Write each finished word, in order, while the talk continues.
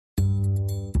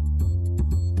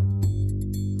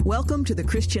Welcome to the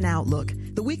Christian Outlook,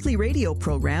 the weekly radio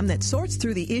program that sorts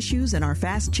through the issues in our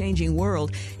fast-changing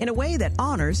world in a way that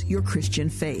honors your Christian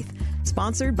faith.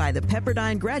 Sponsored by the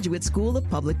Pepperdine Graduate School of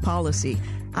Public Policy.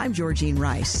 I'm Georgene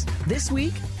Rice. This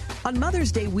week, on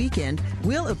Mother's Day weekend,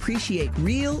 we'll appreciate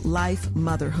real-life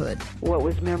motherhood. What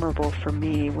was memorable for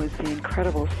me was the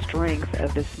incredible strength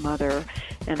of this mother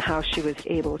and how she was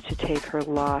able to take her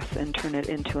loss and turn it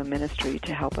into a ministry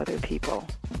to help other people.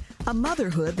 A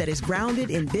motherhood that is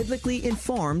grounded in biblically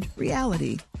informed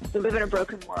reality. We live in a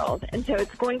broken world, and so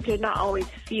it's going to not always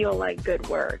feel like good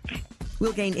work.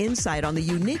 We'll gain insight on the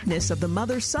uniqueness of the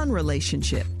mother-son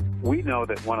relationship. We know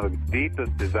that one of the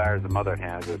deepest desires a mother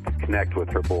has is to connect with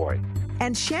her boy.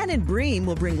 And Shannon Bream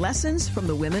will bring lessons from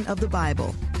the women of the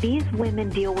Bible. These women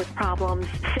deal with problems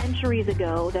centuries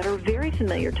ago that are very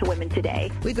familiar to women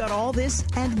today. We've got all this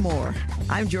and more.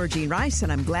 I'm Georgene Rice,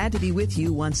 and I'm glad to be with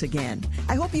you once again.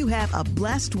 I hope you have a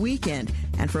blessed weekend.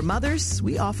 And for mothers,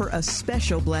 we offer a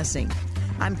special blessing.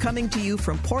 I'm coming to you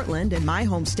from Portland and my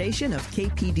home station of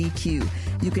KPDQ.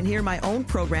 You can hear my own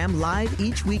program live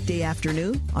each weekday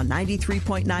afternoon on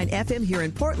 93.9 FM here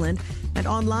in Portland and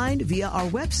online via our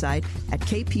website at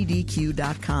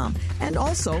kpdq.com and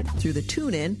also through the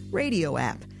TuneIn radio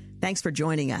app. Thanks for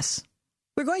joining us.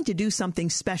 We're going to do something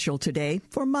special today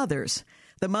for mothers.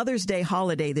 The Mother's Day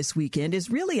holiday this weekend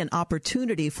is really an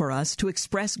opportunity for us to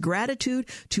express gratitude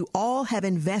to all have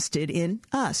invested in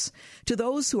us, to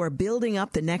those who are building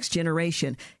up the next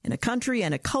generation in a country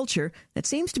and a culture that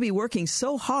seems to be working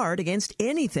so hard against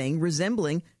anything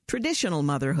resembling traditional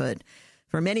motherhood.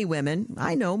 For many women,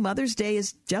 I know Mother's Day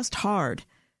is just hard.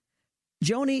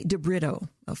 Joannie DeBrito,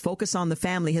 of Focus on the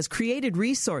Family, has created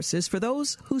resources for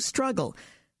those who struggle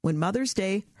when Mother's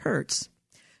Day hurts.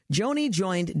 Joannie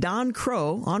joined Don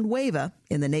Kroah on WAVA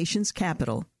in the nation's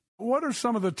capital. What are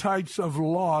some of the types of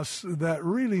loss that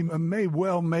really may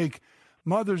well make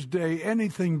Mother's Day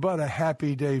anything but a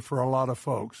happy day for a lot of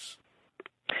folks?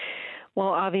 Well,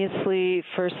 obviously,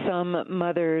 for some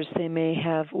mothers, they may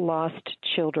have lost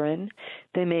children.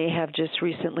 They may have just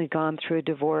recently gone through a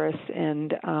divorce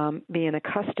and be in a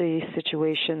custody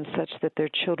situation such that their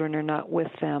children are not with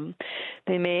them.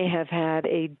 They may have had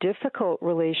a difficult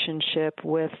relationship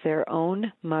with their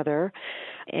own mother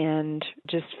and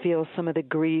just feel some of the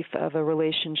grief of a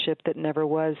relationship that never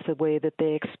was the way that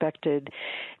they expected.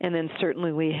 And then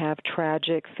certainly we have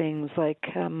tragic things like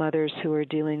mothers who are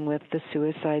dealing with the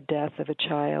suicide death of a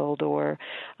child or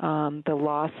the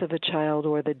loss of a child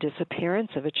or the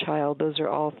disappearance of a child. Those are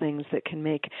all things that can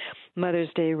make Mother's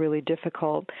Day really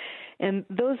difficult. And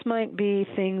those might be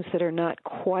things that are not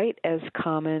quite as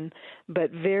common,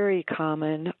 but very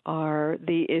common are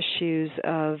the issues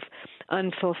of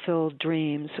unfulfilled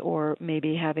dreams or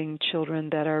maybe having children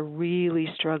that are really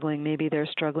struggling. Maybe they're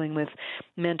struggling with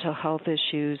mental health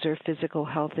issues or physical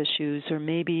health issues, or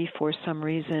maybe for some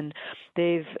reason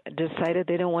they've decided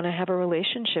they don't want to have a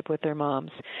relationship with their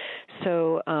moms.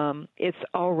 So it's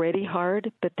already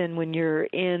hard, but then when you're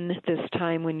in this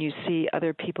time when you see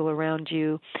other people around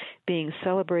you being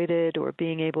celebrated or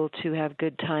being able to have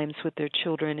good times with their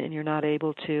children and you're not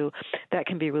able to, that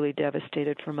can be really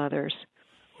devastated for mothers.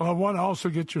 Well, I want to also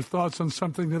get your thoughts on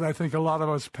something that I think a lot of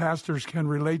us pastors can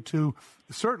relate to.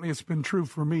 Certainly it's been true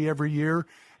for me every year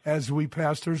as we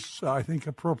pastors, I think,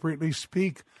 appropriately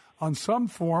speak on some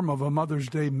form of a Mother's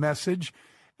Day message.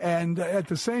 And at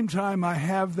the same time, I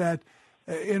have that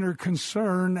inner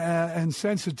concern and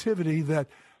sensitivity that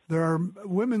there are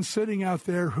women sitting out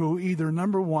there who either,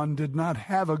 number one, did not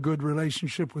have a good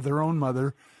relationship with their own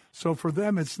mother, so for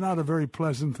them it's not a very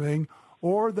pleasant thing,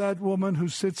 or that woman who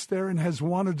sits there and has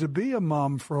wanted to be a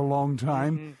mom for a long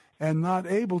time and not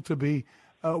able to be.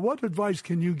 What advice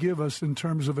can you give us in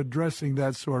terms of addressing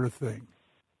that sort of thing?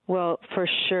 Well, for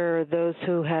sure, those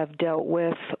who have dealt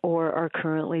with or are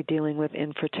currently dealing with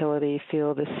infertility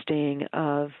feel the sting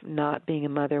of not being a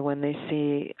mother when they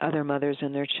see other mothers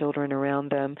and their children around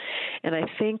them. And I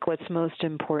think what's most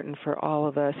important for all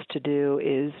of us to do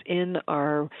is in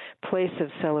our place of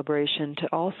celebration to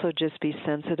also just be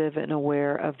sensitive and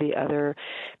aware of the other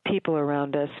people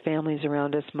around us, families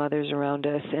around us, mothers around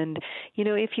us. And, you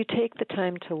know, if you take the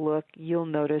time to look, you'll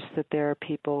notice that there are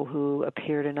people who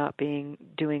appear to not be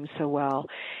doing so well.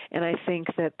 And I think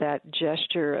that that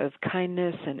gesture of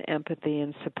kindness and empathy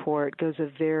and support goes a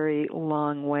very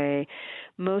long way.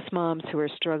 Most moms who are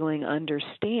struggling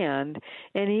understand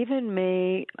and even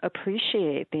may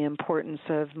appreciate the importance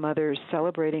of mothers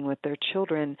celebrating with their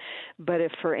children, but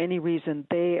if for any reason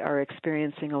they are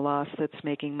experiencing a loss that's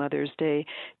making Mother's Day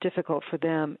difficult for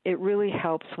them, it really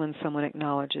helps when someone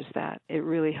acknowledges that. It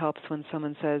really helps when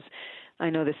someone says, I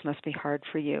know this must be hard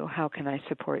for you. How can I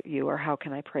support you, or how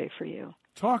can I pray for you?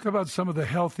 Talk about some of the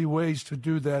healthy ways to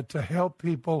do that, to help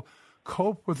people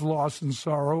cope with loss and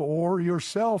sorrow, or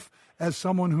yourself as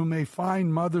someone who may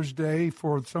find Mother's Day,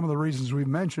 for some of the reasons we've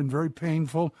mentioned, very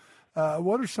painful.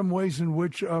 What are some ways in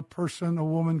which a person, a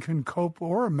woman, can cope,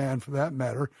 or a man for that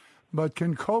matter, but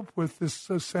can cope with this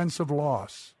sense of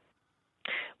loss?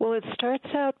 Well, it starts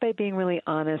out by being really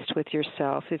honest with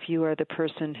yourself. If you are the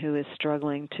person who is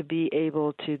struggling, to be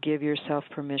able to give yourself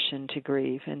permission to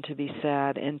grieve and to be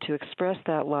sad and to express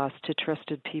that loss to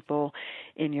trusted people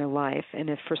in your life. And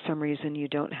if for some reason you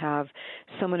don't have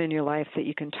someone in your life that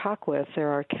you can talk with, there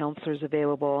are counselors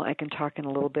available. I can talk in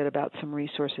a little bit about some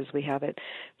resources we have at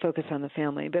Focus on the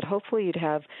Family. But hopefully you'd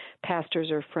have pastors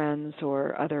or friends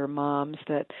or other moms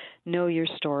that know your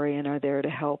story and are there to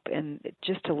help and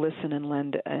just to listen and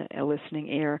lend a listening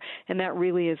ear. And that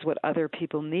really is what other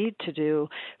people need to do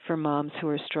for moms who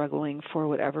are struggling for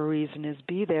whatever reason, is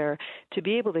be there to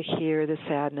be able to hear the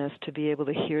sadness, to be able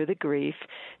to hear the grief,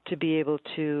 to be able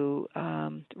to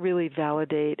really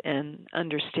validate and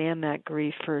understand that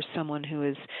grief for someone who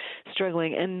is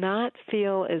struggling, and not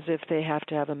feel as if they have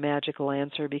to have a magical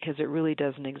answer, because it really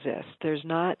doesn't exist. There's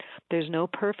no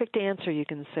perfect answer you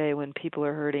can say when people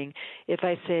are hurting. If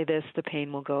I say this, the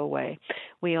pain will go away.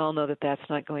 We all know that that's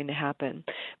not going to happen.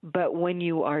 But when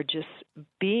you are just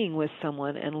being with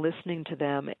someone and listening to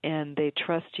them, and they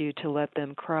trust you to let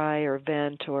them cry or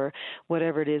vent or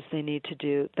whatever it is they need to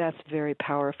do, that's very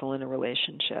powerful in a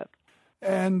relationship.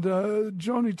 And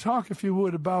Joanie, talk, if you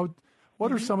would, about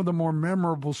what are some of the more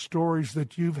memorable stories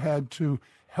that you've had to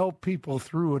help people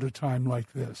through at a time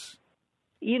like this?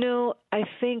 You know, I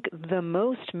think the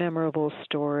most memorable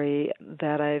story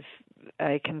that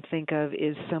I can think of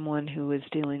is someone who is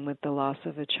dealing with the loss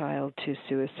of a child to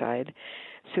suicide.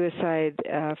 Suicide,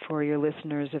 for your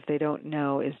listeners, if they don't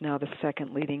know, is now the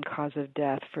second leading cause of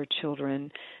death for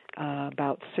children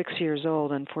about 6 years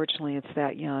old. Unfortunately, it's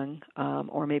that young,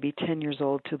 or maybe 10 years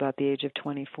old to about the age of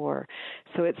 24.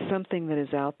 So it's something that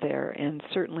is out there, and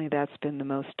certainly that's been the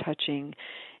most touching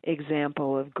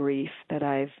example of grief that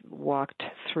I've walked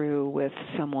through with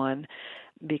someone,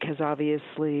 because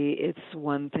obviously it's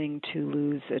one thing to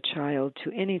lose a child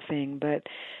to anything, but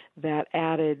that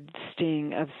added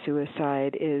sting of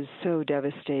suicide is so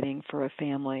devastating for a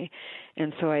family.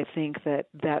 And so I think that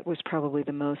that was probably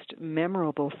the most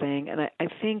memorable thing. And I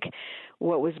think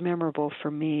what was memorable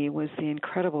for me was the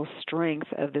incredible strength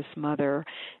of this mother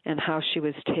and how she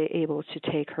was able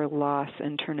to take her loss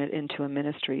and turn it into a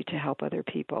ministry to help other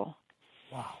people.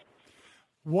 Wow.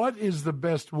 What is the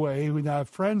best way when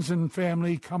friends and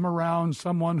family come around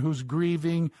someone who's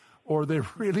grieving, or they're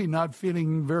really not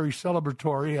feeling very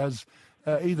celebratory, as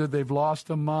either they've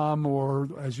lost a mom or,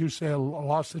 as you say,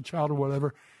 lost a child or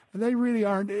whatever, and they really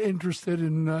aren't interested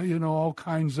in, all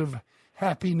kinds of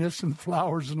happiness and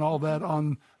flowers and all that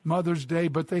on Mother's Day,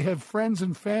 but they have friends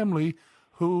and family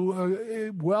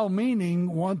who,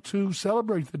 well-meaning, want to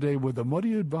celebrate the day with them. What do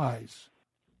you advise?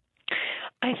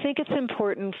 I think it's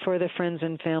important for the friends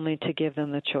and family to give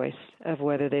them the choice of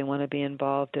whether they want to be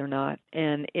involved or not.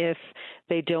 And if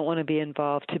they don't want to be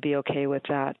involved, to be okay with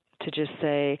that, to just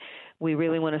say, we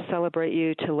really want to celebrate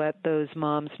you, to let those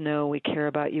moms know we care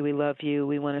about you, we love you,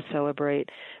 we want to celebrate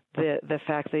the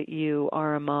fact that you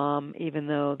are a mom, even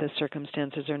though the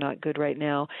circumstances are not good right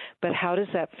now. But how does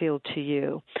that feel to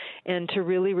you? And to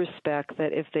really respect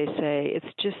that if they say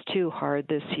it's just too hard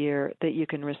this year, that you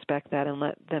can respect that and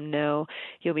let them know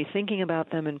you'll be thinking about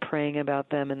them and praying about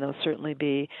them, and they'll certainly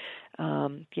be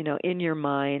in your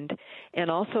mind.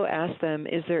 And also ask them,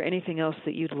 is there anything else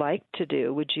that you'd like to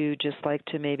do? Would you just like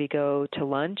to maybe go to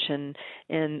lunch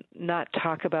and not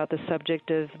talk about the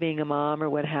subject of being a mom or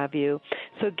what have you?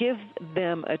 So give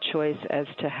them a choice as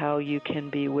to how you can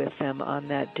be with them on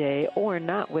that day, or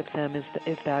not with them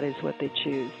if that is what they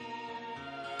choose.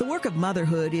 The work of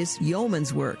motherhood is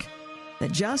yeoman's work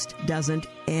that just doesn't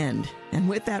end. And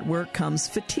with that work comes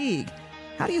fatigue.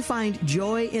 How do you find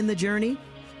joy in the journey?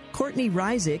 Courtney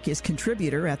Reissig is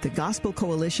contributor at the Gospel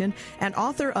Coalition and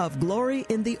author of Glory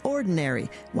in the Ordinary,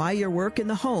 Why Your Work in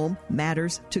the Home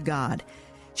Matters to God.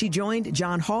 She joined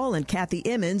John Hall and Kathy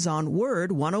Emmons on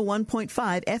Word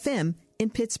 101.5 FM in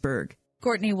Pittsburgh.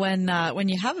 Courtney, when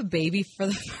you have a baby for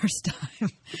the first time,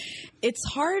 it's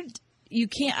hard. You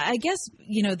can't, I guess,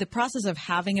 the process of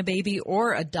having a baby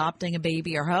or adopting a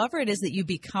baby or however it is that you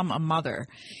become a mother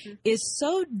is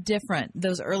so different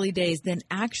those early days than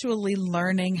actually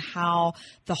learning how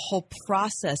the whole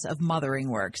process of mothering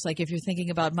works. Like if you're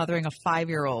thinking about mothering a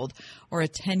 5-year-old or a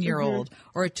 10-year-old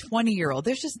or a 20-year-old,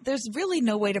 there's really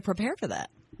no way to prepare for that.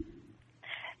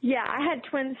 Yeah, I had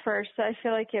twins first, so I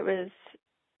feel like it was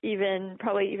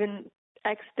probably even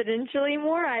exponentially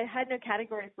more. I had no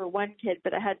category for one kid,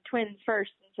 but I had twins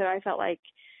first, and so I felt like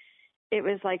it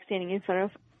was like standing in front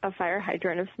of a fire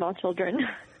hydrant of small children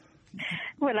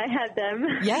when I had them.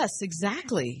 Yes,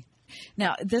 exactly.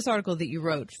 Now, this article that you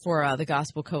wrote for the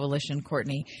Gospel Coalition,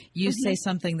 Courtney, you say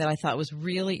something that I thought was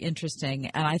really interesting,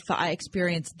 and I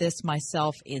experienced this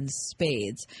myself in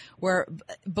spades, where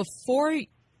before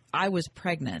I was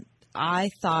pregnant, I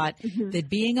thought that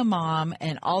being a mom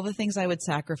and all the things I would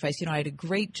sacrifice, I had a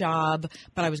great job,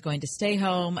 but I was going to stay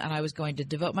home and I was going to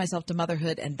devote myself to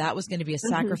motherhood, and that was going to be a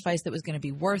sacrifice that was going to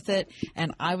be worth it,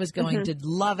 and I was going to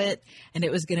love it, and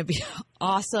it was going to be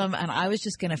awesome, and I was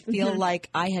just going to feel like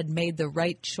I had made the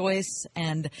right choice.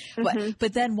 And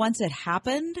but then once it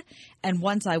happened, and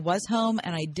once I was home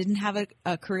and I didn't have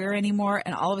a career anymore,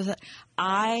 and all of a sudden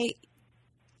I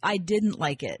didn't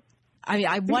like it. I mean,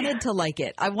 I wanted to like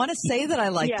it. I want to say that I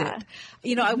liked it.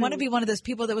 I want to be one of those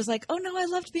people that was like, oh, no, I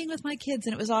loved being with my kids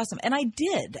and it was awesome. And I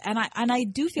did. And I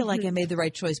do feel like I made the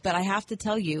right choice. But I have to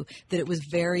tell you that it was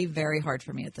very, very hard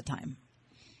for me at the time.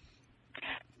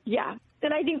 Yeah.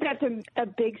 And I think that's a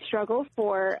big struggle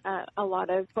for a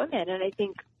lot of women. And I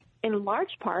think in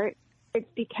large part, it's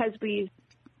because we've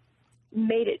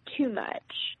made it too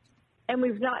much. And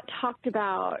we've not talked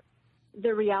about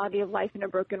the reality of life in a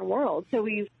broken world. So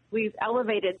we've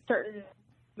elevated certain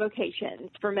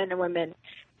vocations for men and women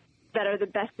that are the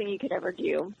best thing you could ever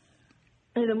do.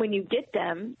 And then when you get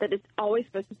them, that it's always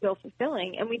supposed to feel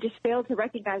fulfilling. And we just fail to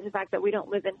recognize the fact that we don't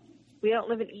live in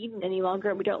Eden any longer,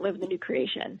 and we don't live in the new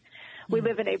creation. We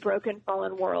live in a broken,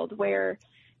 fallen world where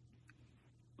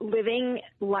living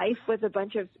life with a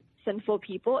bunch of sinful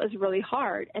people is really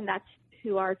hard, and that's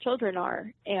who our children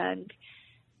are. And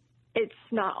it's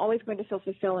not always going to feel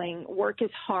fulfilling. Work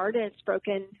is hard, and it's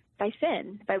broken by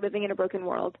sin, by living in a broken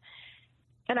world.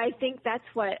 And I think that's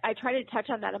what I try to touch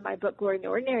on that in my book, Glory in the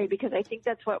Ordinary, because I think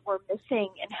that's what we're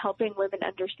missing in helping women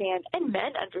understand and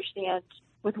men understand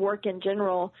with work in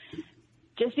general.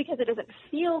 Just because it doesn't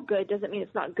feel good doesn't mean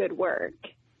it's not good work.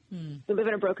 We live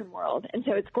in a broken world, and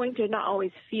so it's going to not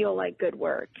always feel like good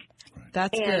work.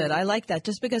 That's good. I like that.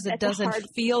 Just because it doesn't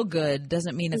feel good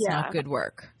doesn't mean it's not good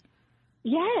work.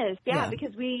 Yes,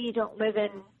 because we don't live in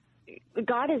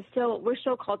God is still, we're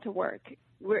still called to work.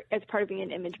 We're as part of being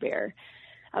an image bearer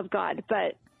of God,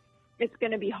 but it's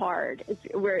going to be hard.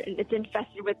 It's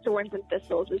infested with thorns and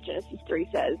thistles, as Genesis 3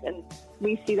 says, and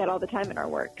we see that all the time in our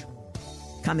work.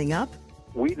 Coming up,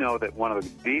 we know that one of the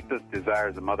deepest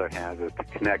desires a mother has is to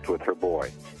connect with her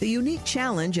boy. the unique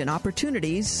challenge and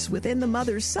opportunities within the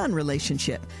mother-son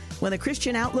relationship. When the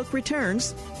Christian Outlook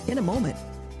returns in a moment.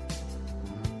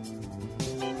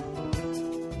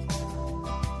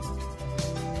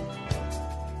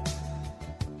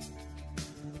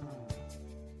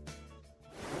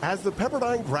 As the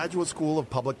Pepperdine Graduate School of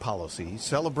Public Policy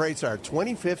celebrates our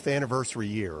 25th anniversary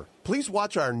year, please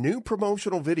watch our new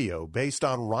promotional video based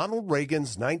on Ronald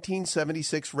Reagan's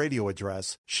 1976 radio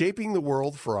address, Shaping the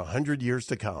World for 100 Years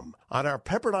to Come, on our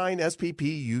Pepperdine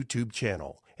SPP YouTube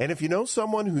channel. And if you know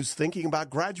someone who's thinking about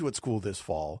graduate school this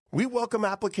fall, we welcome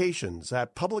applications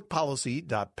at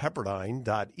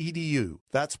publicpolicy.pepperdine.edu.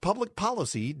 That's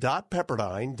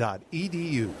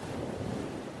publicpolicy.pepperdine.edu.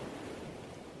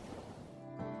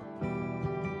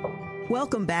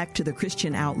 Welcome back to the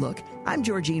Christian Outlook. I'm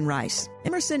Georgene Rice.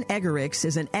 Emerson Eggerich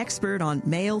is an expert on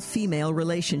male-female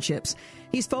relationships.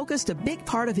 He's focused a big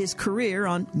part of his career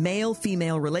on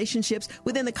male-female relationships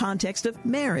within the context of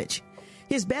marriage.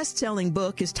 His best-selling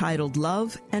book is titled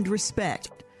Love and Respect.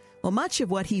 Well, much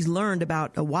of what he's learned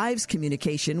about a wife's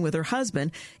communication with her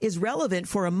husband is relevant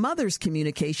for a mother's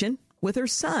communication with her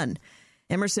son.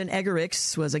 Emerson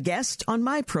Eggerich was a guest on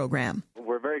my program.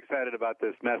 We're very excited about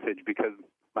this message because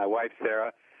my wife,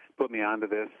 Sarah, put me onto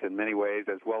this in many ways,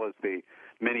 as well as the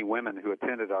many women who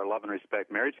attended our Love and Respect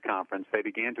Marriage Conference. They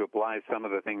began to apply some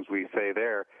of the things we say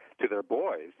there to their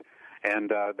boys,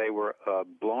 and they were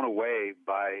blown away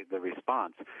by the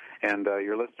response. And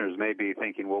your listeners may be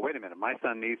thinking, well, wait a minute, my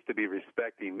son needs to be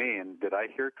respecting me, and did I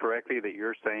hear correctly that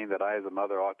you're saying that I as a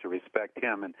mother ought to respect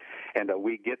him? And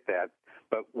we get that.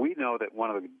 But we know that one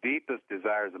of the deepest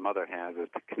desires a mother has is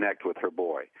to connect with her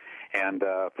boy. And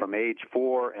from age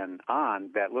 4 and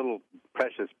on, that little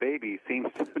precious baby seems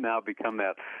to now become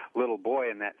that little boy,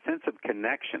 and that sense of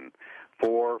connection,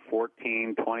 4,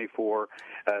 14, 24,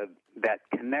 that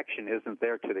connection isn't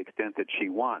there to the extent that she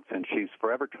wants, and she's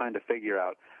forever trying to figure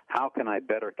out, how can I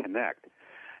better connect?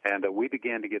 And we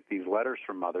began to get these letters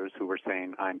from mothers who were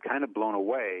saying, I'm kind of blown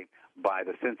away by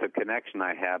the sense of connection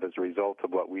I have as a result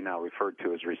of what we now refer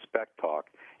to as respect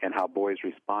talk, and how boys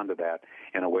respond to that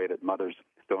in a way that mothers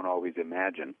don't always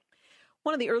imagine.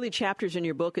 One of the early chapters in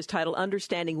your book is titled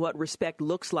Understanding What Respect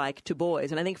Looks Like to Boys.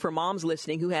 And I think for moms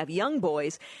listening who have young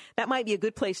boys, that might be a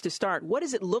good place to start. What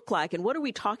does it look like, and what are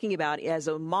we talking about as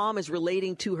a mom is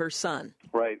relating to her son?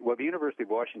 Right. Well, the University of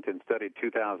Washington studied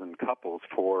 2,000 couples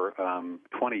for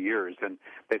 20 years, and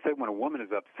they said when a woman is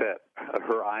upset,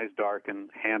 her eyes darken,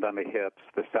 hand on the hips,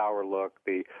 the sour look,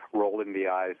 the roll in the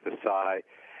eyes, the sigh,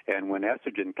 and when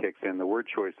estrogen kicks in, the word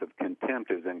choice of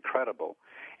contempt is incredible.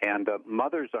 And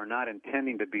mothers are not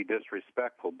intending to be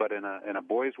disrespectful, but in a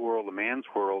boy's world, a man's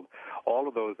world, all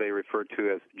of those they refer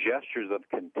to as gestures of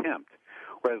contempt.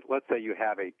 Whereas, let's say you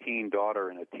have a teen daughter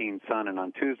and a teen son, and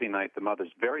on Tuesday night the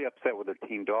mother's very upset with her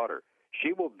teen daughter.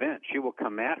 She will vent. She will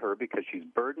come at her because she's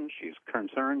burdened, she's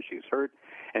concerned, she's hurt,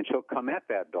 and she'll come at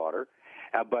that daughter.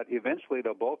 But eventually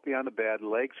they'll both be on the bed,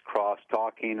 legs crossed,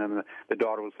 talking, and the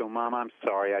daughter will say, Mom, I'm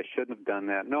sorry. I shouldn't have done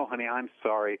that. No, honey, I'm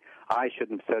sorry. I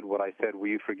shouldn't have said what I said. Will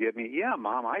you forgive me? Yeah,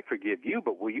 Mom, I forgive you,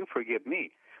 but will you forgive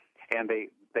me? And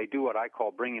they do what I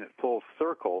call bringing it full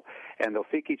circle, and they'll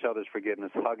seek each other's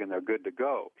forgiveness, hug, and they're good to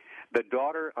go. The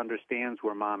daughter understands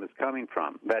where Mom is coming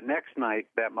from. That next night,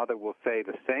 that mother will say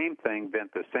the same thing,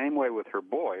 vent the same way with her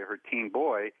boy, her teen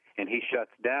boy, and he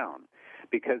shuts down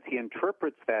because he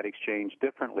interprets that exchange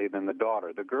differently than the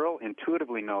daughter. The girl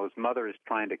intuitively knows Mother is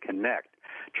trying to connect,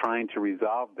 trying to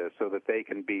resolve this so that they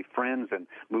can be friends and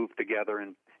move together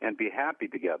and be happy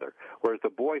together, whereas the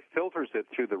boy filters it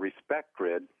through the respect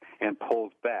grid and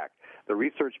pulls back. The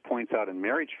research points out in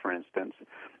marriage, for instance,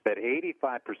 that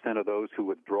 85% of those who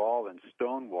withdraw and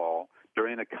stonewall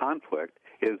during a conflict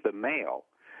is the male,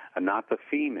 not the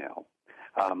female.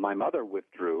 My mother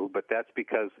withdrew, but that's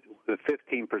because the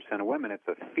 15% of women, it's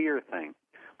a fear thing.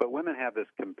 But women have this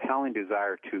compelling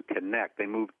desire to connect. They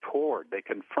move toward, they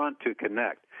confront to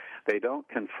connect. They don't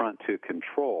confront to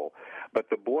control. But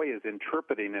the boy is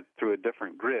interpreting it through a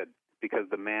different grid because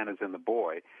the man is in the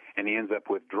boy, and he ends up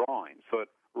withdrawing. So it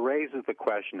raises the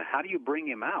question, how do you bring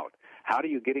him out? How do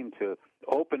you get him to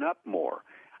open up more?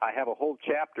 I have a whole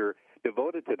chapter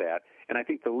devoted to that, and I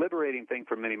think the liberating thing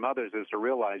for many mothers is to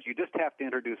realize you just have to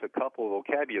introduce a couple of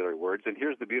vocabulary words, and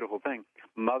here's the beautiful thing.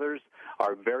 Mothers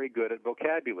are very good at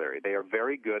vocabulary. They are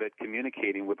very good at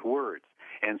communicating with words,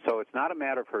 and so it's not a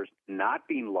matter of her not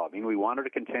being loving. We want her to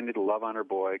continue to love on her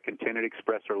boy, continue to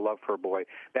express her love for her boy.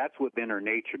 That's within her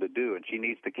nature to do, and she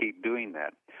needs to keep doing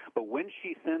that. But when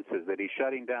she senses that he's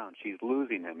shutting down, she's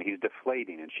losing him, he's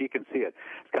deflating, and she can see it.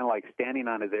 It's kind of like standing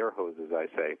on his air hose, as I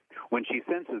say. When she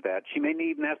senses that, she may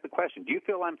even ask the question, do you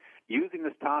feel I'm using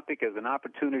this topic as an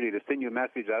opportunity to send you a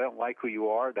message that I don't like who you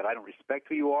are, that I don't respect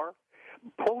who you are?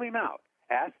 Pull him out.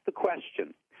 Ask the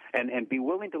question and be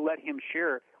willing to let him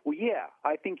share, well, yeah,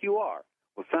 I think you are.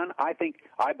 Well, son, I think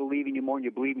I believe in you more than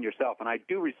you believe in yourself, and I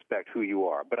do respect who you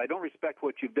are, but I don't respect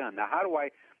what you've done. Now, how do I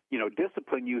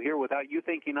discipline you here without you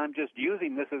thinking I'm just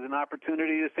using this as an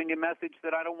opportunity to send you a message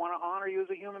that I don't want to honor you as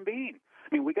a human being?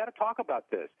 I mean, we got to talk about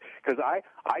this because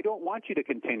I don't want you to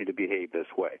continue to behave this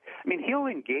way. I mean, he'll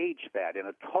engage that in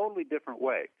a totally different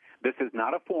way. This is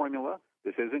not a formula.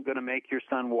 This isn't going to make your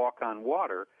son walk on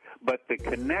water, but the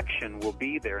connection will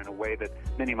be there in a way that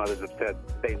many mothers have said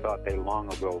they thought they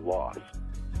long ago lost.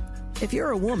 If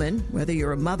you're a woman, whether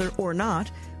you're a mother or not,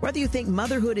 whether you think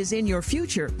motherhood is in your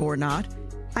future or not,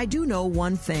 I do know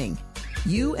one thing.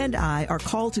 You and I are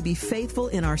called to be faithful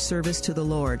in our service to the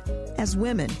Lord as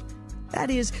women.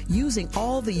 That is, using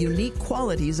all the unique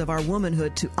qualities of our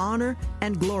womanhood to honor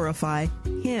and glorify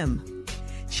Him.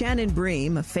 Shannon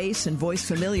Bream, a face and voice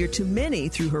familiar to many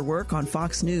through her work on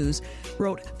Fox News,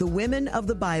 wrote The Women of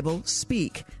the Bible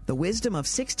Speak, the wisdom of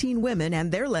 16 women and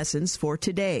their lessons for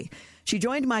today. She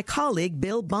joined my colleague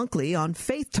Bill Bunkley on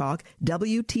Faith Talk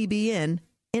WTBN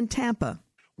in Tampa.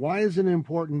 Why is it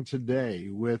important today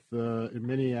with, in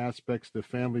many aspects, the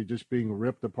family just being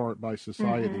ripped apart by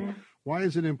society? Mm-hmm. Why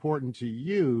is it important to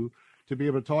you to be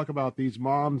able to talk about these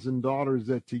moms and daughters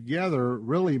that together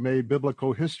really made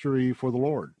biblical history for the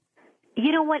Lord?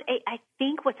 You know what? I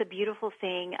think what's a beautiful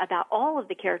thing about all of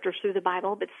the characters through the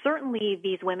Bible, but certainly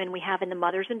these women we have in the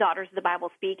mothers and daughters of the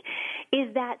Bible speak,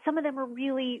 is that some of them are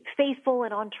really faithful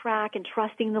and on track and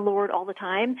trusting the Lord all the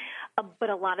time. But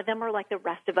a lot of them are like the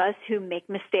rest of us who make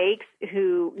mistakes,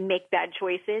 who make bad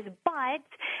choices.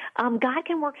 But God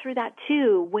can work through that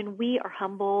too when we are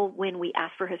humble, when we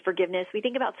ask for His forgiveness. We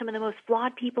think about some of the most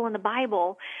flawed people in the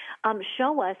Bible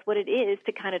show us what it is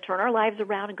to kind of turn our lives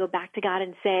around and go back to God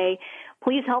and say,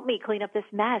 please help me clean up this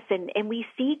mess. And we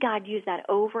see God use that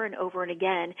over and over and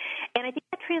again. And I think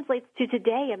that's translates to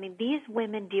today. I mean, these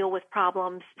women deal with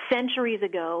problems centuries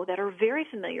ago that are very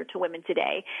familiar to women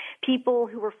today. People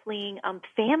who were fleeing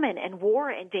famine and war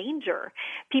and danger.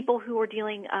 People who are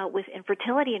dealing with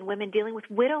infertility, and women dealing with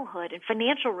widowhood and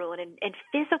financial ruin and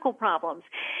physical problems.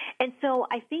 And so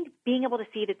I think being able to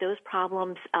see that those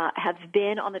problems have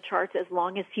been on the charts as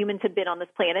long as humans have been on this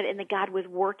planet, and that God was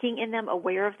working in them,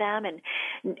 aware of them, and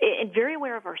very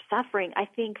aware of our suffering. I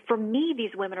think for me,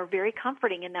 these women are very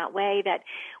comforting in that way, that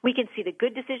we can see the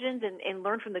good decisions and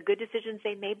learn from the good decisions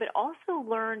they made, but also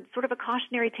learn sort of a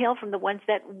cautionary tale from the ones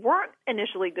that weren't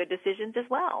initially good decisions as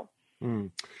well.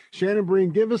 Shannon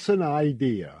Bream, give us an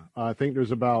idea. I think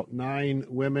there's about 9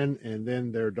 women and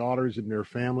then their daughters and their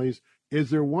families. Is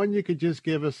there one you could just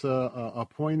give us a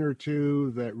point or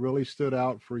two that really stood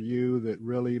out for you, that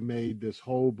really made this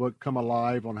whole book come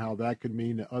alive, on how that could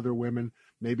mean to other women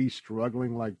maybe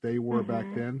struggling like they were back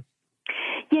then?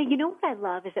 Yeah, you know what I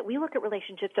love is that we look at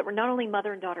relationships that were not only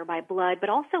mother and daughter by blood, but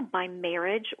also by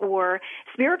marriage or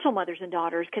spiritual mothers and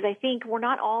daughters, because I think we're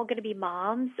not all going to be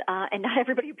moms, and not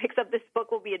everybody who picks up this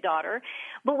book will be a daughter,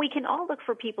 but we can all look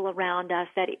for people around us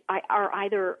that are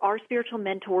either our spiritual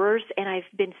mentors, and I've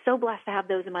been so blessed to have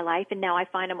those in my life, and now I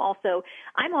find I'm often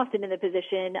in the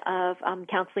position of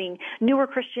counseling newer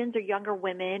Christians or younger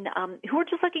women who are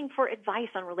just looking for advice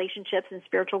on relationships and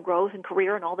spiritual growth and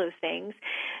career and all those things.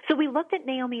 So we looked at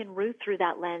Naomi and Ruth through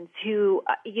that lens, who,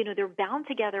 they're bound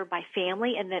together by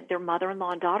family and that their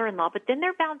mother-in-law and daughter-in-law, but then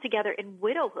they're bound together in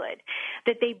widowhood,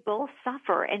 that they both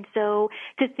suffer. And so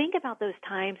to think about those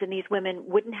times, and these women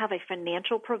wouldn't have a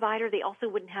financial provider, they also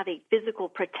wouldn't have a physical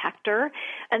protector,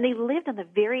 and they lived on the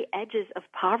very edges of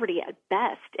poverty at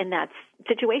best in that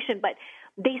situation, but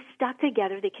they stuck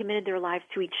together. They committed their lives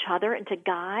to each other and to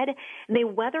God, and they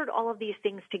weathered all of these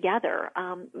things together,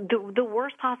 the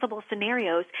worst possible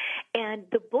scenarios. And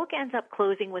the book ends up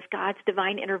closing with God's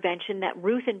divine intervention, that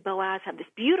Ruth and Boaz have this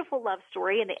beautiful love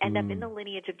story, and they end up in the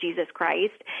lineage of Jesus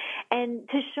Christ. And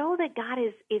to show that God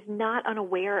is not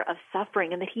unaware of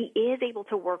suffering, and that he is able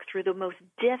to work through the most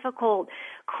difficult,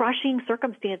 crushing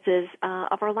circumstances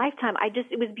of our lifetime.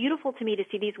 It was beautiful to me to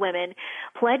see these women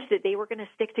pledge that they were going to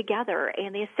stick together.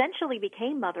 And they essentially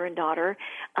became mother and daughter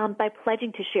by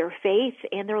pledging to share faith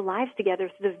and their lives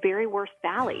together through the very worst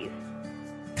valleys.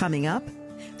 Coming up,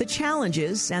 the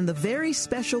challenges and the very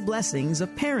special blessings of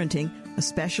parenting a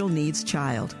special needs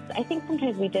child. I think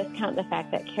sometimes we discount the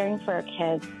fact that caring for our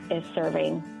kids is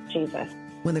serving Jesus.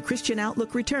 When the Christian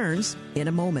Outlook returns in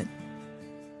a moment.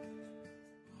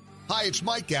 Hi, it's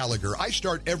Mike Gallagher. I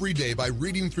start every day by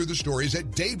reading through the stories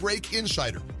at Daybreak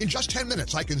Insider. In just 10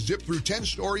 minutes, I can zip through 10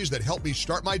 stories that help me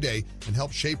start my day and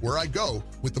help shape where I go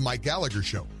with The Mike Gallagher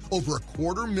Show. Over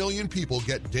 250,000 people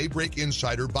get Daybreak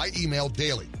Insider by email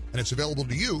daily, and it's available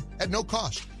to you at no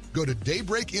cost. Go to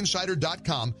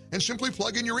daybreakinsider.com and simply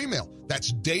plug in your email.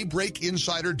 That's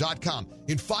daybreakinsider.com.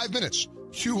 In 5 minutes,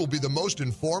 you will be the most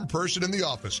informed person in the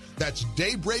office. That's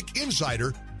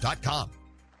daybreakinsider.com.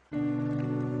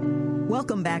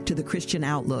 Welcome back to the Christian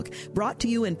Outlook, brought to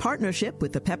you in partnership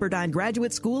with the Pepperdine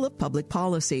Graduate School of Public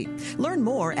Policy. Learn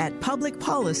more at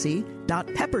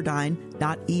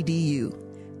publicpolicy.pepperdine.edu.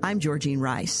 I'm Georgene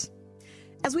Rice.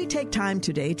 As we take time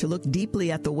today to look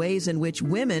deeply at the ways in which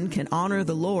women can honor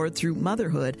the Lord through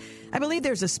motherhood, I believe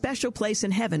there's a special place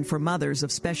in heaven for mothers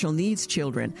of special needs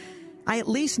children. I at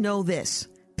least know this.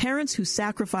 Parents who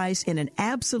sacrifice in an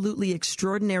absolutely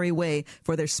extraordinary way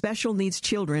for their special needs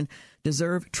children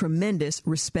deserve tremendous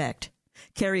respect.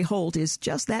 Carrie Holt is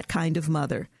just that kind of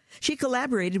mother. She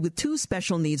collaborated with 2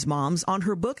 special needs moms on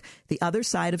her book, The Other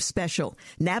Side of Special,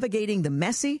 navigating the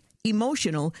messy,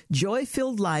 emotional,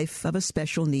 joy-filled life of a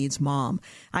special needs mom.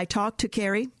 I talked to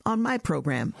Carrie on my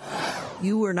program.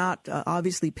 You were not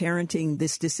obviously parenting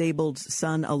this disabled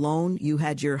son alone. You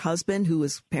had your husband who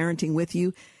was parenting with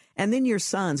you, and then your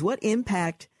sons. What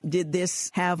impact did this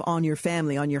have on your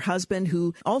family, on your husband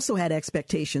who also had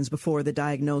expectations before the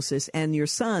diagnosis, and your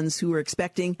sons who were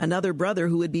expecting another brother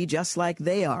who would be just like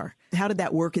they are? How did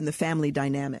that work in the family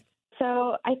dynamic?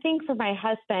 So I think for my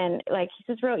husband, he's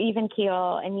just real even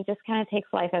keel, and he just kind of takes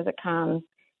life as it comes.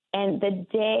 And the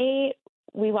day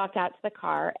we walked out to the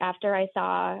car after I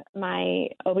saw my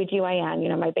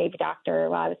OBGYN, my baby doctor,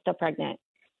 while I was still pregnant,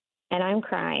 and I'm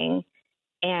crying,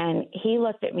 and he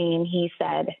looked at me and he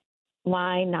said,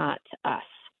 "Why not us?"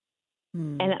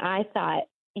 And I thought,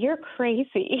 "You're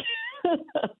crazy."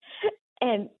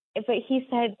 But he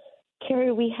said,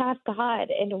 "Carrie, we have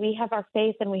God, and we have our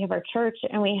faith, and we have our church,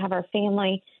 and we have our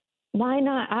family. Why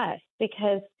not us?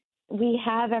 Because we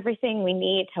have everything we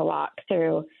need to walk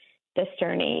through this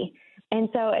journey." And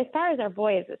so as far as our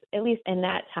boys, at least in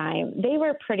that time, they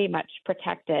were pretty much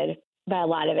protected but a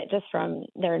lot of it just from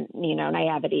their,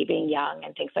 naivety, being young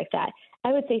and things like that.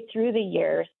 I would say through the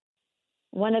years,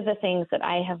 one of the things that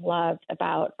I have loved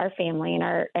about our family and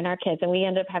our kids, and we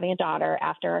ended up having a daughter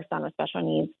after our son with special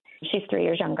needs, she's 3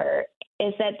 years younger,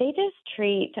 is that they just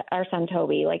treat our son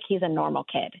Toby like he's a normal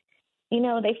kid.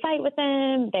 They fight with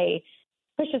him, they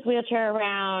push his wheelchair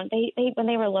around. They when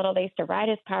they were little, they used to ride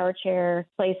his power chair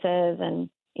places, and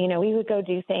we would go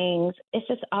do things. It's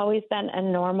just always been a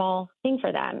normal thing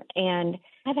for them. And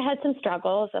I've had some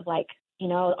struggles of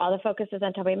all the focus is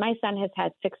on Toby. My son has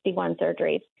had 61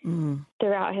 surgeries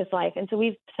throughout his life. And so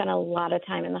we've spent a lot of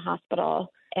time in the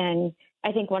hospital. And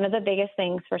I think one of the biggest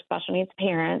things for special needs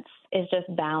parents is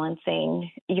just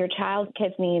balancing your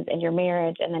kids' needs and your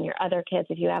marriage, and then your other kids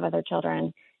if you have other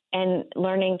children, and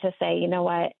learning to say, you know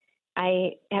what,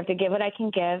 I have to give what I can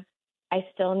give. I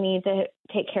still need to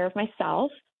take care of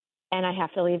myself, and I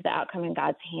have to leave the outcome in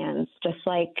God's hands, just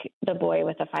like the boy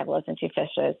with the 5 loaves and 2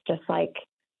 fishes, just like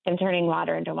I'm turning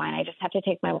water into wine. I just have to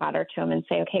take my water to him and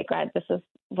say, okay, God, this is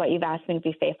what you've asked me to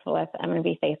be faithful with. I'm going to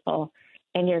be faithful,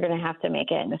 and you're going to have to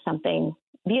make it into something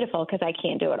beautiful because I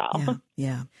can't do it all.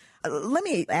 Yeah. Let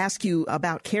me ask you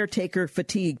about caretaker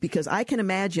fatigue, because I can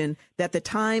imagine that the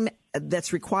time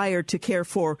that's required to care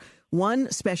for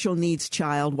one special needs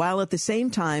child while at the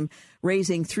same time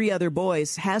raising 3 other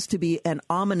boys has to be an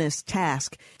ominous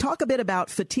task. Talk a bit about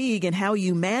fatigue and how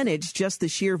you manage just the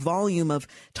sheer volume of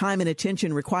time and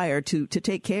attention required to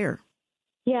take care.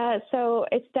 Yeah, so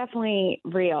it's definitely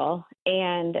real.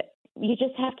 And you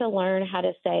just have to learn how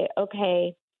to say,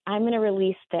 okay, I'm going to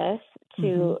release this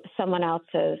to someone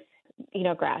else's,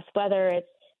 grasp, whether it's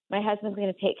my husband's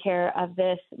going to take care of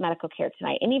this medical care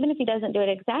tonight. And even if he doesn't do it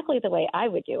exactly the way I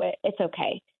would do it, it's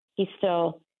okay. He's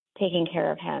still taking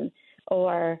care of him.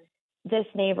 Or this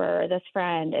neighbor or this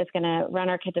friend is going to run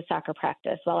our kid to soccer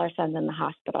practice while our son's in the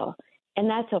hospital. And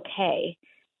that's okay.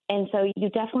 And so you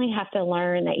definitely have to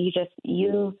learn that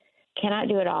you cannot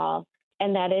do it all,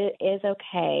 and that it is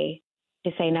okay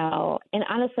to say no. And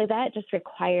honestly, that just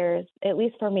requires, at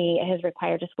least for me, it has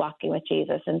required just walking with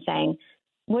Jesus and saying,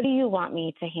 what do you want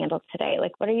me to handle today?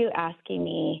 Like, what are you asking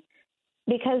me?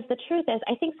 Because the truth is,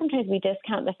 I think sometimes we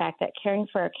discount the fact that caring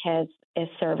for our kids is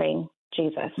serving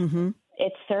Jesus.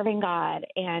 It's serving God,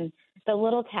 and the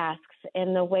little tasks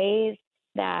and the ways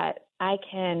that I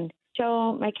can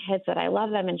show my kids that I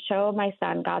love them and show my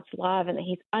son God's love and that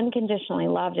he's unconditionally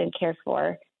loved and cared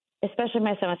for, especially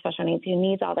my son with special needs who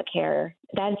needs all the care.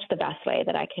 That's the best way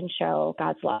that I can show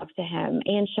God's love to him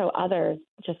and show others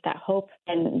just that hope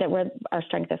and that where our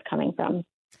strength is coming from.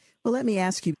 Well, let me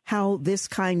ask you how this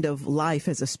kind of life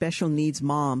as a special needs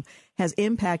mom has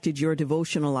impacted your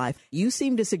devotional life. You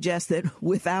seem to suggest that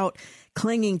without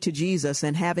clinging to Jesus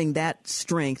and having that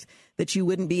strength, that you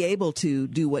wouldn't be able to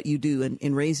do what you do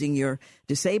in raising your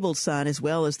disabled son as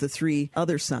well as the 3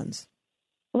 other sons.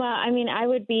 Well, I mean, I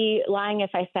would be lying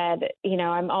if I said,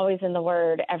 I'm always in the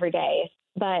Word every day.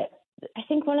 But I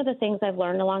think one of the things I've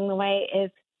learned along the way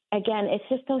is, again, it's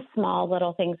just those small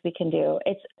little things we can do.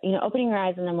 It's, opening your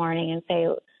eyes in the morning and say,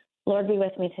 Lord, be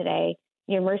with me today.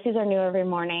 Your mercies are new every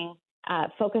morning.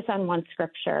 Focus on one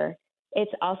scripture.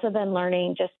 It's also been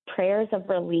learning just prayers of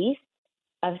release,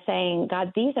 of saying,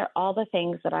 God, these are all the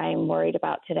things that I'm worried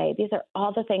about today. These are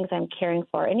all the things I'm caring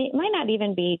for. And it might not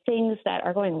even be things that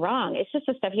are going wrong. It's just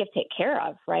the stuff you have to take care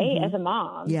of, right, as a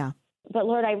mom. Yeah. But,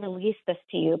 Lord, I release this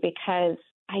to you because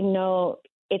I know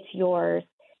it's yours.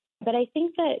 But I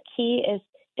think the key is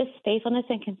just faithfulness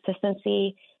and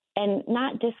consistency and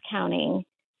not discounting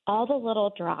all the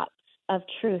little drops of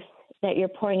truth that you're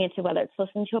pouring into, whether it's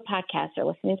listening to a podcast or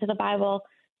listening to the Bible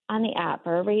on the app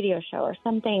or a radio show or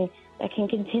something that can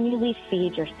continually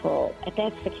feed your soul.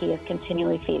 That's the key, is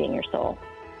continually feeding your soul.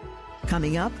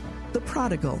 Coming up, the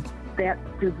prodigal. That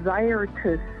desire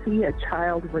to see a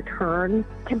child return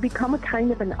can become a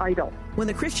kind of an idol. When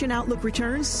the Christian Outlook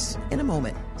returns in a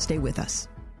moment, stay with us.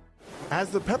 As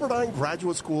the Pepperdine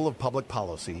Graduate School of Public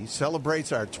Policy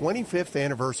celebrates our 25th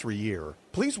anniversary year,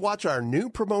 please watch our new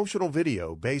promotional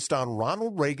video based on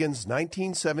Ronald Reagan's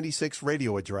 1976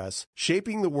 radio address,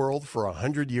 Shaping the World for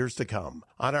 100 Years to Come,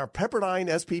 on our Pepperdine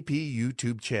SPP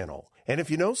YouTube channel. And if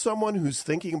you know someone who's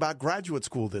thinking about graduate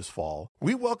school this fall,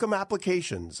 we welcome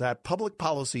applications at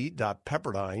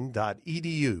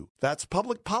publicpolicy.pepperdine.edu. That's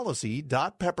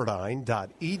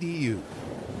publicpolicy.pepperdine.edu.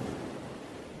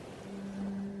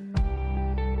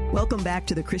 Welcome back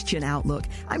to the Christian Outlook.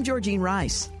 I'm Georgene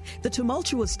Rice. The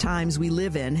tumultuous times we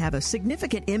live in have a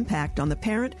significant impact on the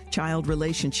parent-child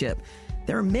relationship.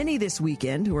 There are many this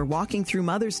weekend who are walking through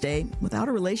Mother's Day without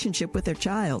a relationship with their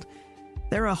child.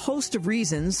 There are a host of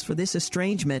reasons for this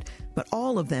estrangement, but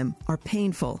all of them are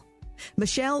painful.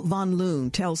 Michelle Van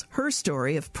Loon tells her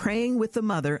story of praying with the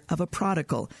mother of a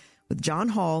prodigal with John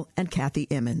Hall and Kathy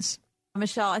Emmons.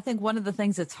 Michelle, I think one of the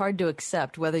things that's hard to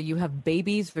accept, whether you have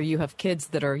babies or you have kids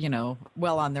that are,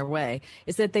 well on their way,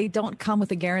 is that they don't come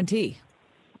with a guarantee.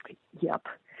 Yep,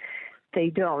 they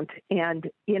don't.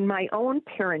 And in my own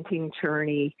parenting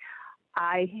journey,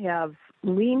 I have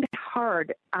leaned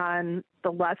hard on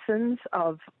the lessons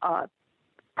of a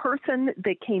person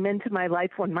that came into my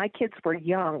life when my kids were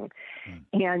young.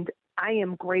 And I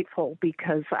am grateful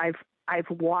because I've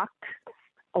walked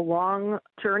a long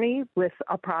journey with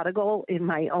a prodigal in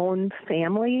my own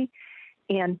family.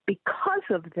 And because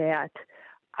of that,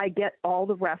 I get all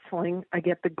the wrestling, I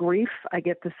get the grief, I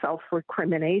get the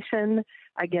self-recrimination,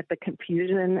 I get the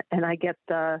confusion, and I get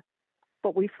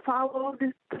but we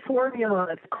followed the formula,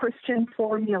 the Christian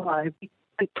formula.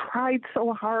 I tried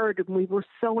so hard and we were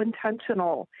so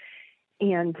intentional.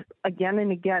 And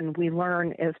again, we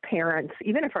learn as parents,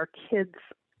 even if our kids,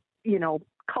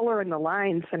 color in the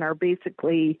lines and are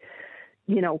basically,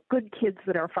 good kids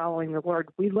that are following the Lord,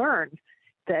 we learn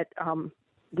that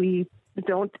we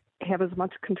don't have as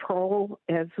much control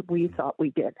as we thought we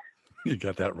did. You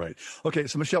got that right. Okay,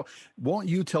 so Michelle, won't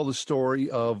you tell the story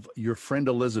of your friend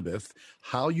Elizabeth,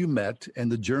 how you met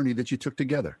and the journey that you took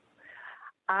together?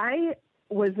 I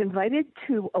was invited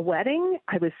to a wedding.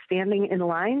 I was standing in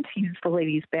line to use the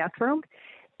ladies' bathroom,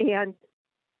 and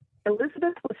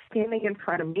Elizabeth was standing in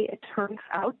front of me. It turns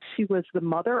out she was the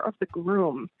mother of the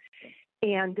groom.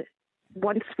 And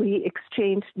once we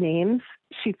exchanged names,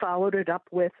 she followed it up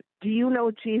with, "Do you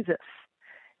know Jesus?"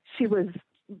 She was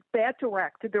that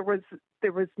direct. There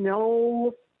was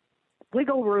no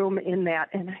wiggle room in that.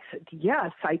 And I said,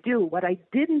 "Yes, I do." What I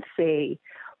didn't say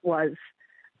was,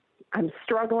 "I'm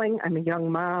struggling. I'm a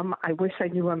young mom. I wish I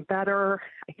knew him better.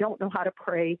 I don't know how to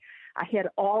pray." I had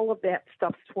all of that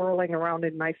stuff swirling around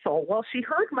in my soul. Well, she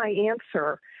heard my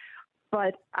answer,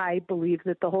 but I believe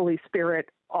that the Holy Spirit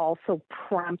also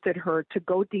prompted her to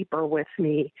go deeper with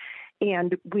me.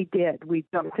 And we did. We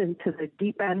jumped into the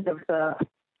deep end of the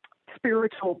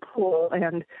spiritual pool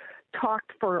and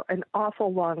talked for an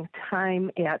awful long time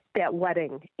at that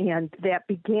wedding. And that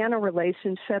began a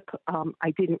relationship.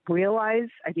 I didn't realize,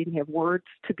 I didn't have words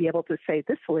to be able to say,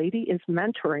 this lady is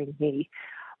mentoring me,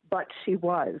 but she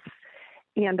was.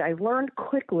 And I learned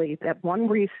quickly that one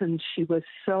reason she was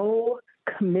so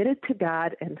committed to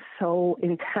God and so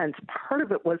intense, part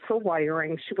of it was her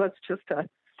wiring. She was just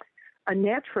a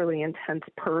naturally intense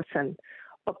person.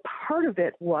 But part of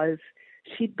it was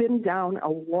she'd been down a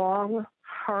long,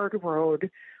 hard road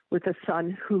with a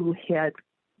son who had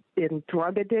been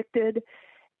drug addicted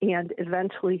and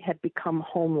eventually had become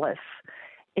homeless.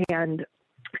 And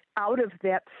out of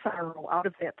that sorrow, out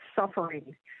of that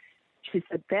suffering, she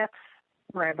said, that's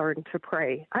where I learned to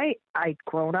pray. I'd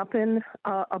grown up in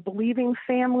a believing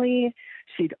family.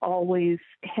 She'd always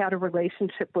had a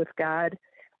relationship with God,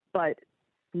 but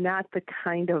not the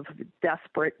kind of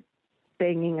desperate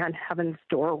banging on heaven's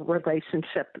door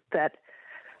relationship that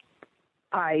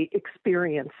I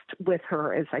experienced with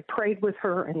her as I prayed with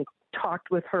her and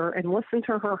talked with her and listened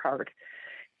to her heart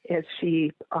as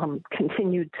she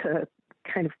continued to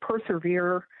kind of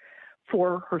persevere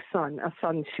for her son, a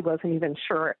son she wasn't even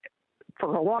sure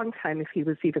for a long time if he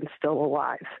was even still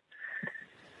alive.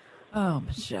 Oh,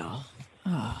 Michelle.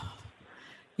 Oh.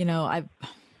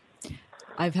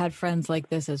 I've had friends like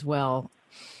this as well.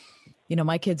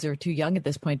 My kids are too young at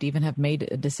this point to even have made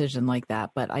a decision like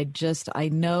that. But I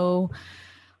know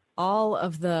all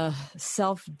of the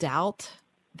self-doubt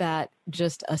that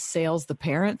just assails the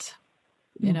parent,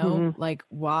 like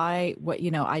I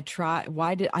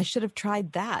should have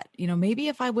tried that. Maybe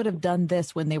if I would have done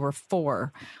this when they were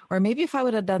 4, or maybe if I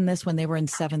would have done this when they were in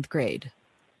 7th grade.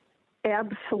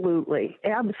 Absolutely.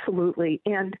 Absolutely.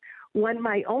 And when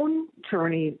my own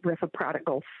journey with a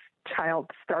prodigal child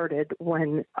started,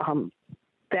 when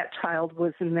that child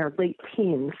was in their late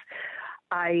teens,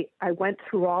 I went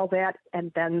through all that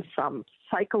and then some,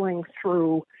 cycling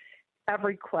through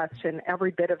every question,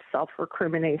 every bit of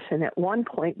self-recrimination. At one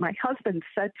point, my husband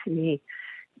said to me,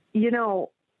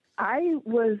 I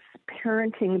was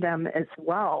parenting them as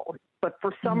well, but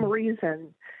for some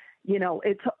reason,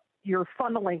 you're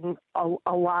funneling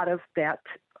a lot of that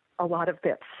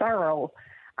sorrow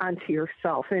onto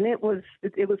yourself. And it was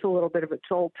a little bit of a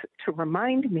jolt to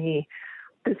remind me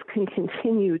this can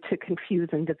continue to confuse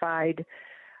and divide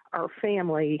our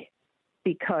family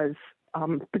because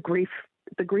the grief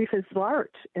is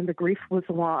large and the grief was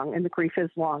long and the grief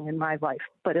is long in my life.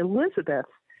 But Elizabeth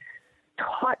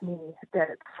taught me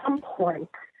that at some point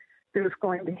there's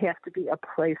going to have to be a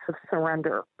place of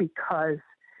surrender because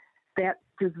that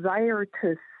desire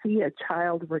to see a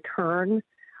child return,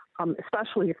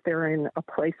 especially if they're in a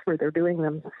place where they're doing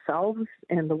themselves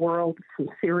and the world some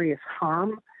serious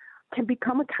harm, can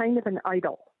become a kind of an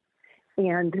idol.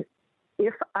 And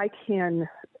if I can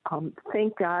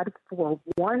thank God for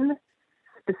one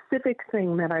specific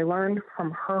thing that I learned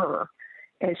from her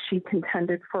as she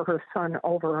contended for her son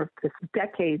over this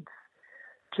decades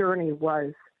journey,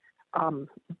 was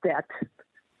that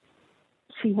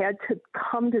she had to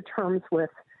come to terms with,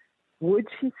 would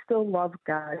she still love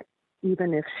God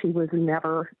even if she was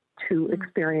never to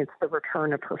experience the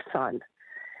return of her son?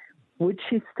 Would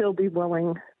she still be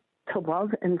willing to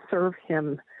love and serve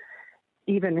him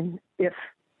even if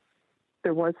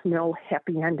there was no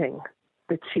happy ending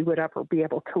that she would ever be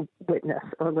able to witness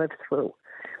or live through?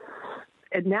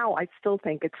 And now I still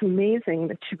think it's amazing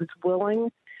that she was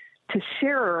willing to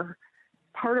share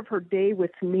part of her day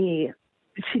with me.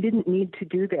 She didn't need to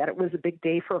do that. It was a big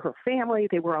day for her family.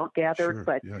 They were all gathered,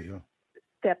 but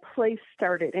that place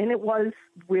started, and it was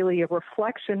really a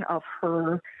reflection of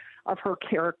her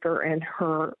character and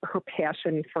her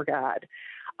passion for God.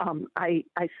 I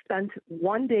spent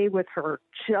one day with her,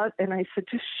 and I said,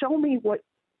 just show me what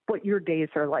your days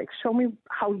are like. Show me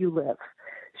how you live.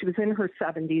 She was in her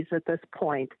 70s at this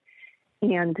point,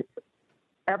 and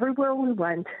everywhere we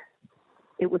went,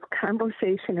 it was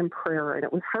conversation and prayer, and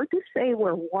it was hard to say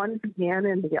where one began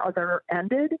and the other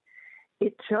ended.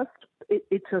 It just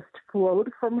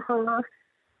flowed from her,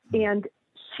 and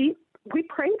we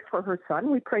prayed for her son.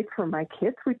 We prayed for my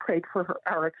kids. We prayed for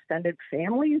our extended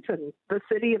families and the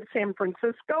city of San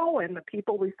Francisco and the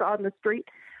people we saw in the street.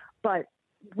 But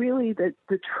really, the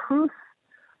truth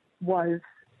was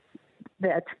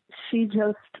that she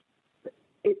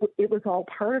it was all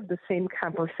part of the same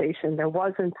conversation. There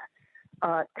wasn't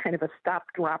kind of a stop,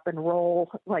 drop, and roll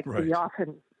like we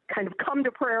often kind of come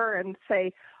to prayer and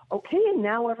say, okay, and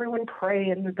now everyone pray,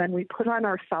 and then we put on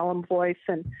our solemn voice.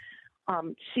 And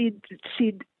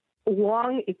she'd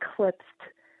long eclipsed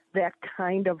that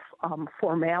kind of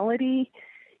formality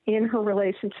in her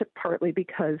relationship, partly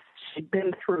because she'd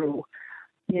been through,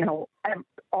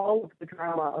 all of the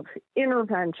drama of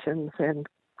interventions and,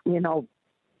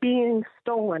 being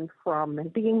stolen from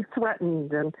and being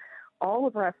threatened and all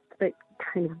of the rest that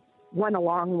kind of went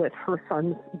along with her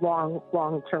son's long,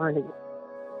 long journey.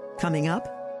 Coming up,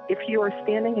 if you are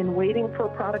standing and waiting for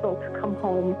a prodigal to come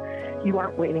home, you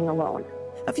aren't waiting alone.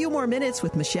 A few more minutes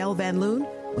with Michelle Van Loon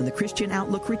when the Christian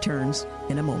Outlook returns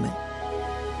in a moment.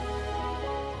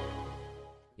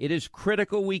 It is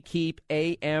critical we keep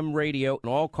AM radio in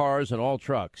all cars and all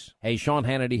trucks. Hey, Sean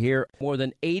Hannity here. More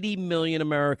than 80 million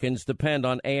Americans depend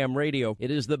on AM radio.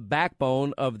 It is the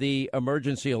backbone of the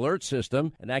emergency alert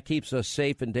system, and that keeps us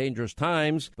safe in dangerous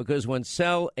times, because when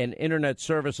cell and internet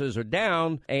services are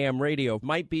down, AM radio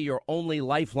might be your only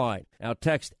lifeline. Now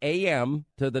text AM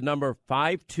to the number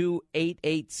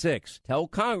 52886. Tell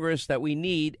Congress that we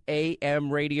need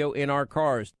AM radio in our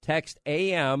cars. Text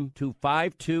AM to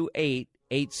 52886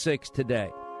 today.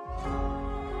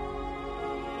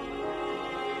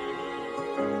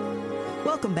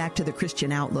 Welcome back to the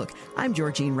Christian Outlook. I'm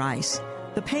Georgene Rice.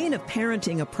 The pain of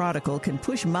parenting a prodigal can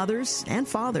push mothers and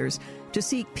fathers to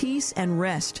seek peace and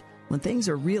rest when things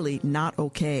are really not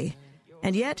okay.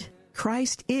 And yet,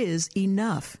 Christ is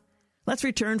enough. Let's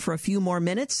return for a few more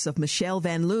minutes of Michelle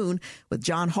Van Loon with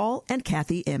John Hall and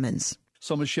Kathy Emmons.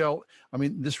 So, Michelle,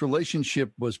 this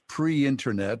relationship was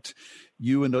pre-internet.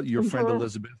 You and your friend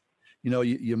Elizabeth,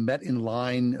 you met in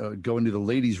line going to the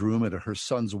ladies' room at her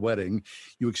son's wedding.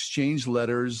 You exchanged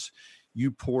letters. You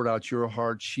poured out your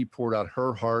heart. She poured out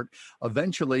her heart.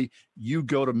 Eventually, you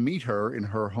go to meet her in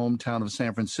her hometown of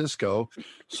San Francisco.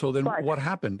 So then what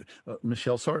happened?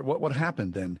 Michelle, sorry, what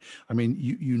happened then?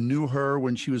 You knew her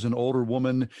when she was an older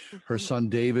woman, her son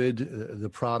David, the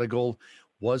prodigal.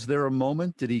 Was there a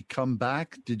moment? Did he come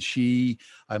back? Did she,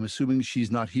 I'm assuming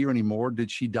she's not here anymore, did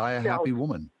she die a happy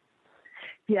woman?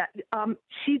 Yeah,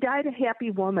 she died a happy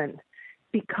woman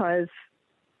because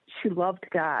she loved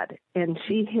God, and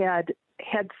she had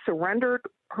surrendered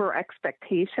her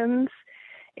expectations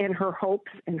and her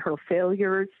hopes and her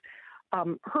failures.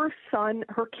 Her son,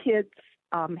 her kids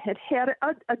had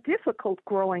a difficult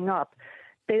growing up.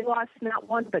 They lost not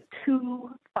one but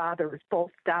two fathers.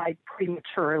 Both died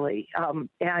prematurely.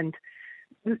 And,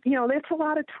 that's a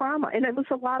lot of trauma. And it was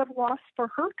a lot of loss for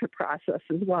her to process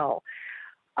as well.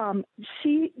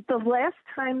 The last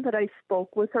time that I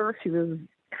spoke with her, she was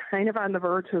kind of on the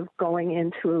verge of going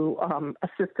into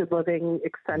assisted living,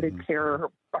 extended care.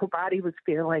 Her body was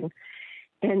failing.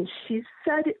 And she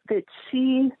said that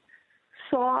she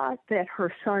saw that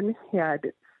her son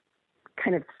had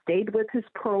kind of stayed with his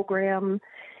program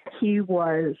He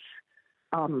was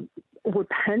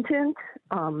repentant,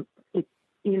 and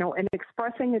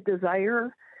expressing a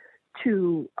desire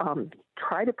to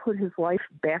try to put his life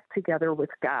back together with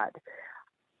God.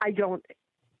 I don't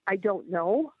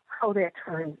know how that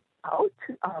turned out.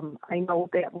 I know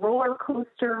that roller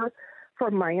coaster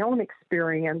from my own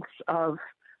experience of,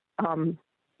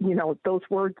 those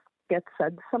words get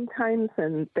said sometimes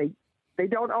and they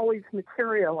don't always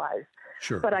materialize.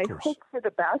 Sure, but I hope for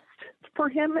the best for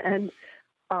him and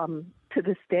to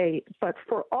this day. But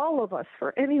for all of us,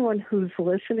 for anyone who's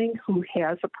listening who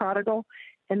has a prodigal,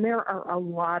 and there are a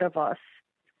lot of us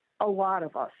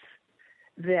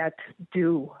that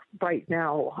do right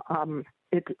now.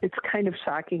 It's kind of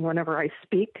shocking whenever I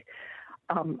speak.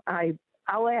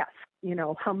 I'll ask,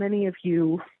 how many of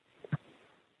you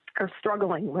are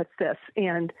struggling with this?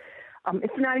 And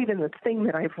it's not even the thing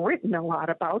that I've written a lot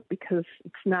about because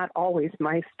it's not always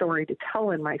my story to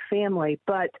tell in my family.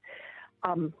 But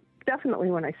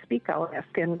definitely when I speak, I'll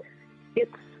ask. And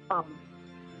it's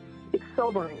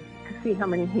sobering to see how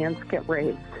many hands get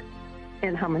raised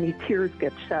and how many tears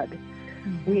get shed.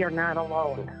 We are not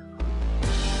alone.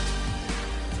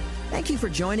 Thank you for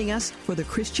joining us for the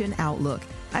Christian Outlook.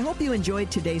 I hope you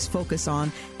enjoyed today's focus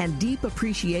on and deep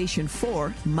appreciation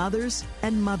for mothers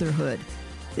and motherhood.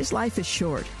 This life is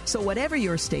short, so whatever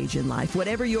your stage in life,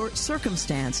 whatever your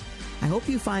circumstance, I hope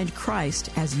you find Christ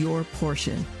as your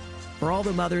portion. For all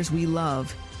the mothers we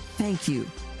love, thank you,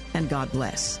 and God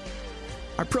bless.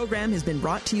 Our program has been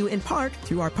brought to you in part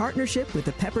through our partnership with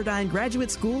the Pepperdine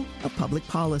Graduate School of Public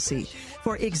Policy.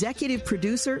 For executive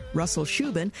producer Russell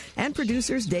Shubin and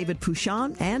producers David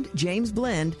Pouchon and James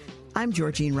Blend, I'm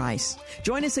Georgene Rice.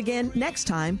 Join us again next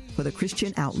time for the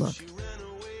Christian Outlook.